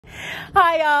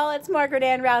Hi y'all, it's Margaret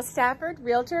Ann Rouse Stafford,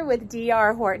 Realtor with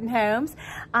DR Horton Homes.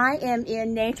 I am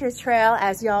in Nature's Trail,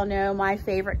 as y'all know, my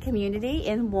favorite community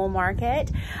in Wool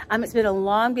Market. It's been a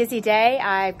long, busy day.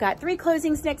 I've got 3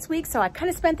 closings next week, so I kind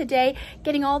of spent the day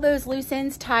getting all those loose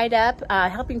ends tied up,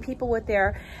 helping people with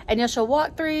their initial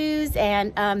walkthroughs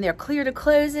and their clear to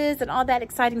closes and all that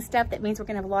exciting stuff. That means we're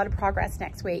gonna have a lot of progress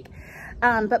next week.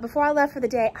 But before I left for the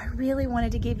day, I really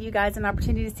wanted to give you guys an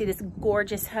opportunity to see this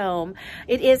gorgeous home.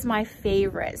 It is my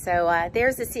favorite. So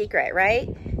there's the secret, right?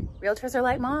 Realtors are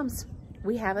like moms.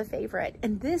 We have a favorite.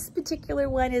 And this particular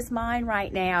one is mine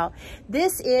right now.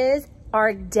 This is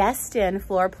our Destin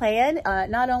floor plan.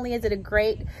 Not only is it a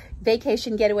great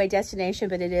vacation getaway destination,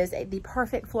 but it is the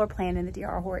perfect floor plan in the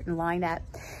DR Horton lineup.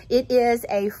 It is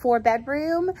a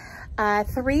 4-bedroom,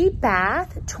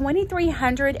 3-bath,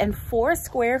 2,304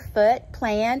 square foot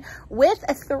plan with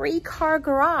a 3-car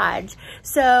garage.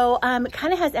 So it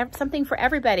kind of has something for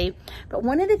everybody. But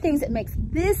one of the things that makes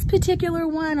this particular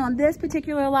one on this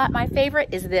particular lot my favorite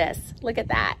is this. Look at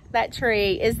that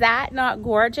tree. Is that not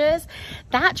gorgeous?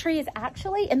 That tree is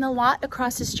actually in the lot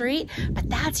across the street, but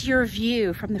that's your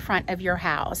view from the front of your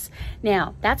house.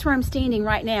 Now, that's where I'm standing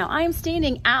right now. I am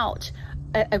standing out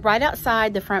right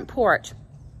outside the front porch.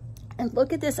 And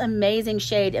look at this amazing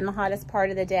shade in the hottest part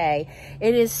of the day.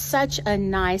 It is such a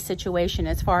nice situation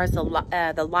as far as the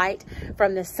light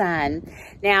from the sun.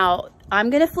 Now,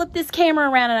 I'm gonna flip this camera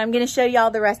around and I'm gonna show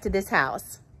y'all the rest of this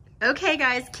house. Okay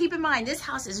guys, keep in mind, this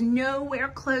house is nowhere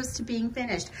close to being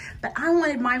finished, but I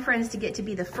wanted my friends to get to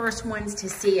be the first ones to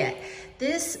see it.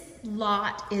 This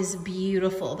lot is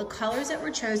beautiful. The colors that were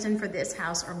chosen for this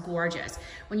house are gorgeous.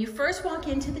 When you first walk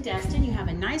into the Destin, you have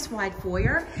a nice wide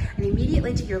foyer, and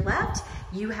immediately to your left,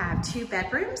 you have 2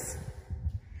 bedrooms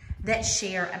that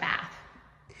share a bath.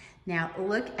 Now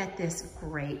look at this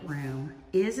great room.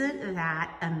 Isn't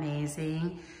that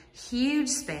amazing? Huge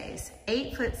space,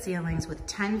 8-foot ceilings with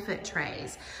 10-foot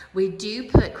trays. We do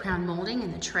put crown molding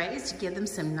in the trays to give them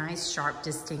some nice sharp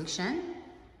distinction.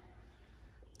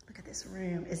 Look at this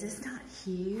room. Is this not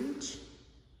huge?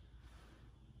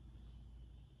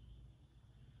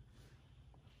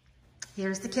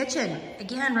 Here's the kitchen.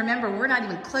 Again, remember, we're not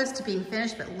even close to being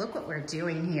finished, but look what we're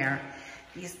doing here.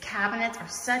 These cabinets are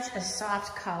such a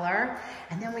soft color,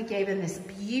 and then we gave them this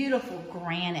beautiful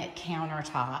granite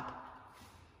countertop.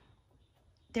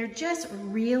 They're just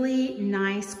really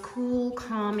nice, cool,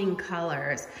 calming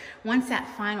colors. Once that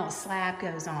final slab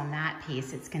goes on that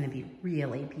piece, it's gonna be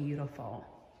really beautiful.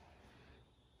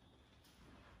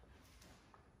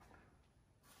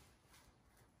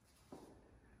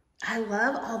 I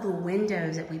love all the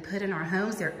windows that we put in our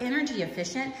homes. They're energy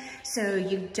efficient, so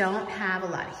you don't have a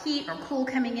lot of heat or cool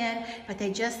coming in, but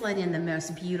they just let in the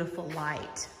most beautiful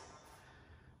light.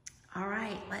 All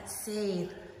right, let's see.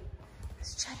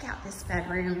 Let's check out this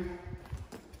bedroom.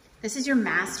 This is your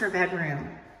master bedroom.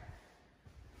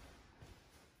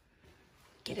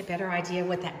 Get a better idea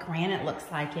what that granite looks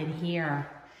like in here.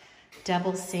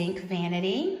 Double sink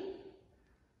vanity,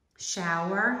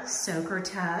 shower, soaker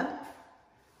tub,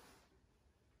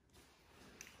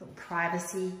 little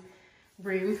privacy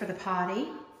room for the potty,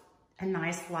 a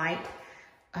nice light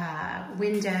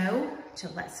window to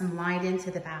let some light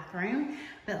into the bathroom.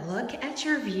 But look at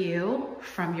your view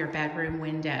from your bedroom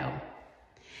window.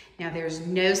 Now there's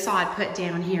no sod put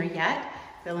down here yet,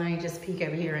 but let me just peek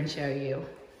over here and show you.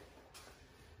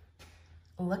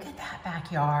 Look at that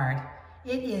backyard.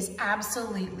 It is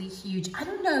absolutely huge. I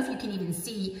don't know if you can even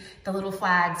see the little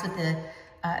flags with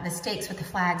the stakes with the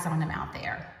flags on them out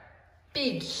there.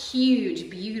 Big, huge,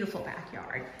 beautiful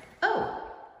backyard. Oh,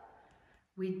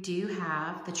 we do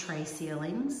have the tray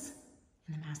ceilings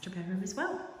in the master bedroom as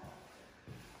well.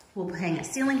 We'll hang a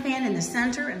ceiling fan in the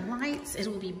center and lights. It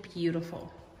will be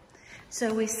beautiful.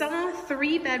 So we saw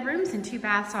 3 bedrooms and 2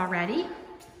 baths already.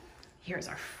 Here's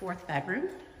our 4th bedroom.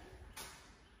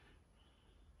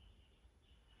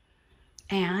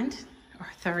 And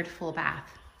our 3rd full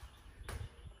bath.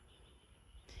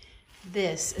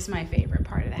 This is my favorite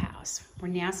part of the house. We're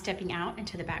now stepping out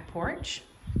into the back porch.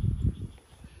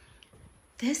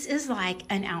 This is like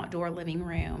an outdoor living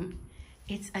room.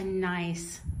 It's a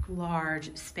nice,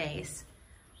 large space.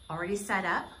 Already set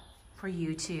up for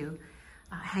you to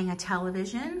hang a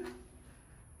television.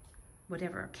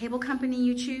 Whatever cable company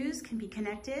you choose can be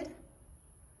connected.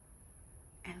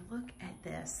 And look at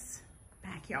this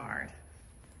backyard.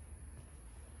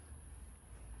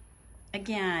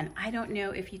 Again, I don't know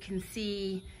if you can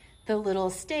see the little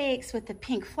stakes with the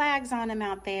pink flags on them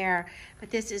out there,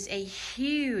 but this is a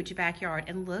huge backyard,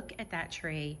 and look at that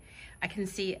tree. I can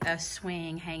see a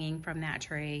swing hanging from that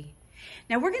tree.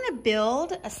 Now we're gonna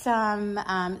build some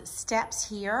steps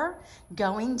here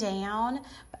going down.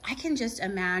 I can just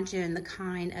imagine the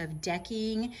kind of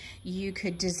decking you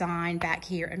could design back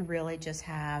here and really just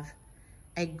have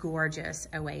a gorgeous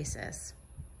oasis.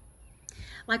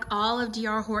 Like all of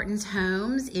D.R. Horton's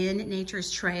homes in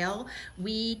Nature's Trail,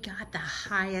 we got the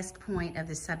highest point of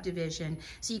the subdivision.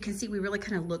 So you can see we really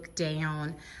kind of look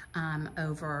down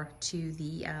over to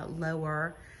the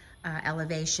lower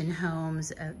elevation homes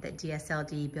that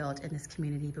DSLD built in this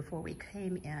community before we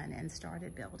came in and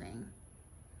started building.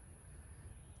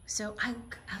 So I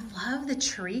love the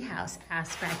treehouse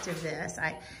aspect of this.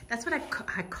 That's what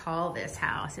I call this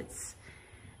house.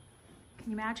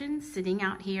 Can you imagine sitting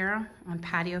out here on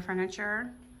patio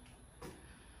furniture,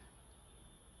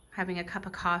 having a cup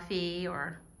of coffee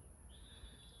or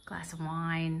a glass of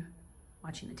wine,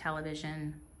 watching the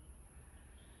television.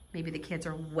 Maybe the kids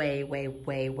are way, way,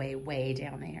 way, way, way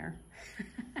down there.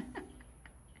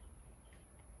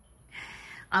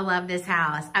 I love this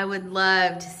house. I would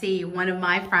love to see one of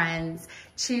my friends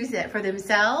choose it for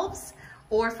themselves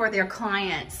or for their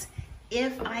clients.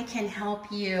 If I can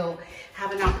help you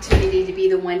have an opportunity to be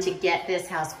the one to get this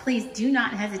house, please do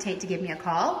not hesitate to give me a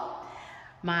call.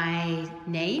 My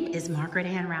name is Margaret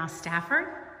Ann Rouse Stafford.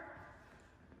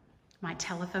 My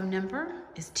telephone number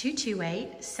is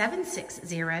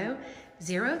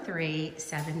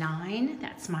 228-760-0379.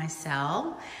 That's my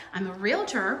cell. I'm a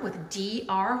realtor with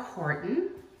D.R.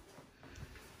 Horton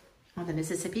on the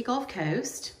Mississippi Gulf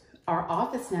Coast. Our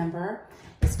office number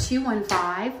is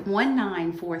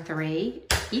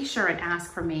 215-1943. Be sure and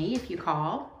ask for me if you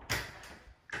call.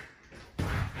 I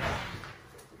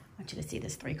want you to see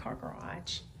this 3-car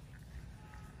garage.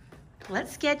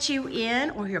 Let's get you in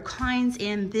or your clients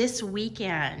in this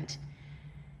weekend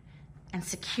and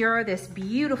secure this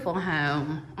beautiful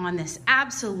home on this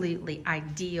absolutely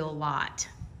ideal lot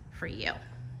for you.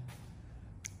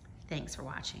 Thanks for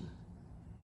watching.